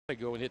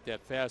to go and hit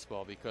that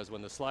fastball, because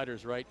when the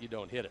slider's right, you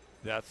don't hit it.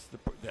 That's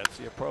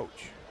the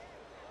approach.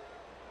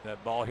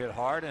 That ball hit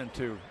hard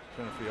into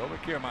center field.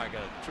 But Kiermaier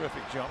got a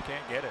terrific jump,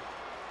 can't get it.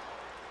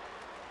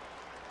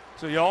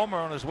 So Yolmer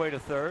on his way to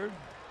third,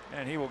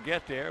 and he will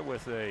get there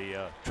with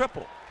a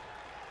triple.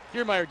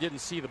 Kiermaier didn't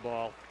see the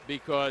ball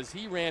because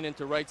he ran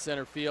into right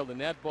center field,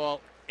 and that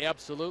ball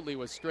absolutely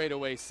was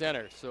straightaway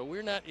center. So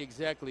we're not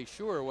exactly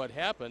sure what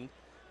happened,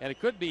 and it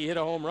could be hit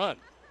a home run,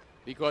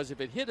 because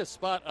if it hit a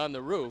spot on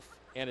the roof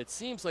and it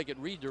seems like it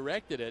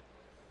redirected it,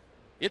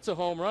 it's a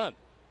home run.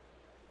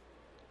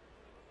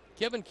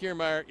 Kevin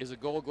Kiermaier is a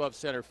Gold Glove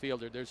center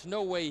fielder. There's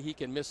no way he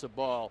can miss a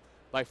ball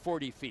by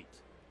 40 feet.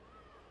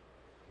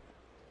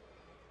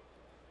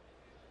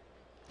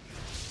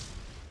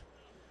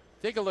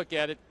 Take a look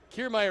at it.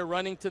 Kiermaier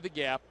running to the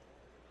gap,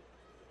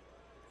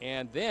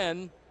 and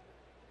then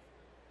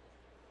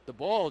the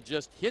ball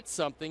just hits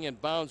something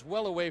and bounds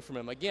well away from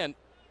him. Again,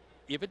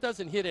 if it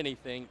doesn't hit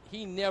anything,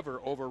 he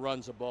never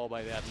overruns a ball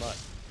by that much.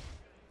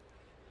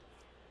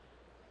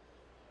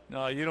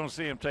 No, you don't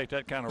see him take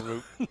that kind of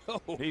route.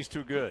 No. He's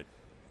too good.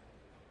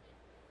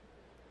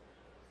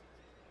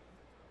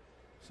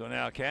 So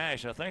now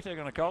Cash, I think they're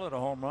going to call it a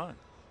home run.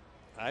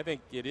 I think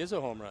it is a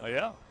home run. Oh,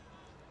 yeah.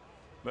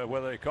 But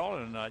whether they call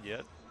it or not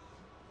yet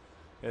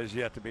is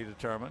yet to be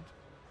determined.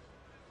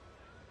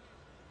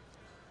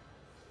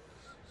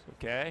 So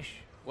Cash.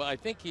 Well, I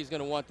think he's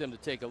going to want them to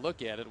take a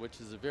look at it, which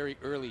is a very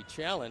early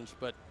challenge.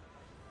 But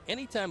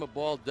anytime a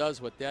ball does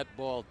what that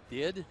ball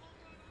did,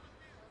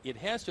 it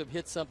has to have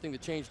hit something to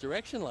change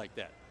direction like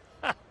that.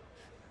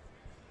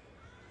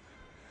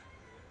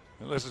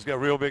 Unless it's got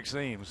real big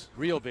seams.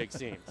 Real big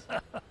seams.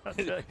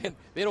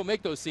 They don't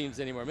make those seams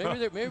anymore.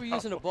 Maybe they're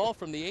using a ball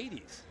from the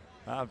 80s.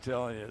 I'm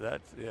telling you,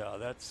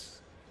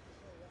 that's.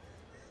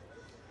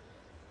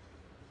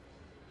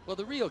 Well,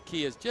 the real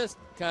key is just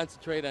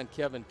concentrate on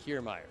Kevin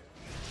Kiermaier.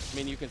 I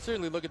mean, you can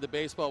certainly look at the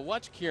baseball.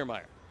 Watch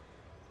Kiermaier.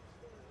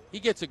 He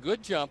gets a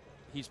good jump.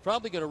 He's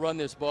probably going to run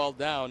this ball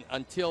down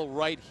until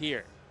right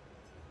here.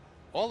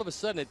 All of a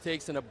sudden, it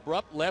takes an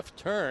abrupt left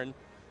turn,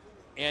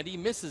 and he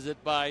misses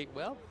it by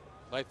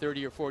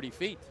 30 or 40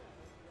 feet.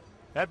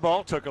 That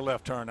ball took a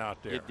left turn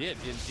out there. It did.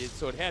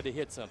 So it had to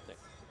hit something.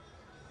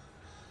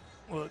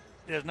 Well,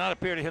 it does not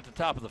appear to hit the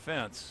top of the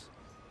fence.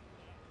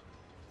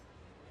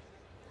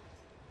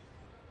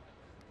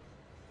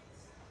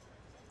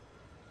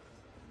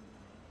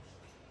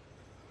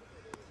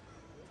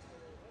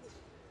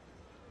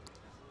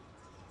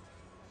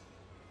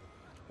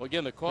 Well,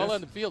 again, the call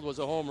on the field was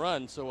a home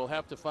run, so we'll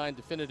have to find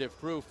definitive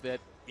proof that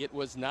it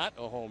was not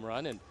a home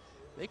run, and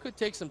they could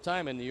take some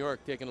time in New York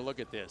taking a look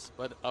at this.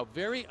 But a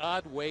very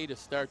odd way to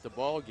start the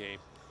ball game,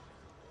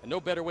 and no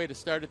better way to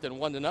start it than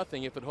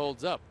 1-0 if it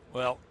holds up.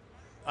 Well,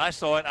 I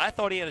saw it. I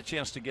thought he had a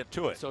chance to get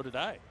to it. So did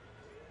I.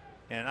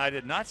 And I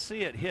did not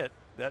see it hit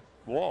that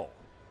wall.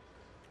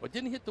 Well, it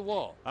didn't hit the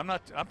wall. I'm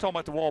talking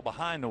about the wall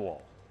behind the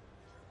wall.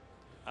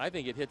 I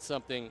think it hit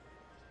something.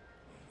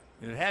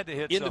 It had to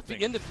hit something.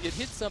 It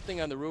hit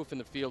something on the roof in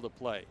the field of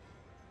play.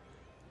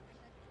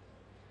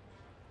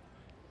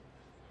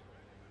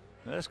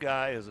 This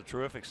guy is a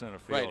terrific center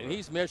fielder. Right, and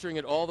he's measuring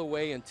it all the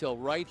way until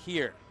right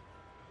here.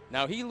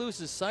 Now he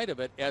loses sight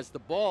of it as the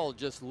ball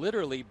just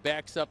literally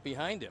backs up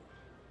behind him.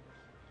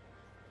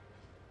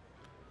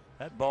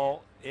 That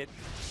ball, it's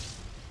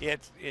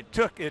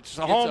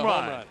a home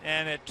run,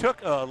 and it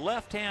took a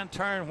left-hand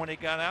turn when it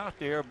got out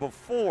there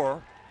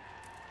before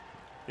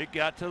it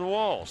got to the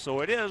wall.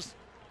 So it is.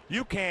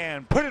 You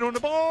can put it on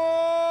the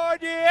board.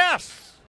 Yes.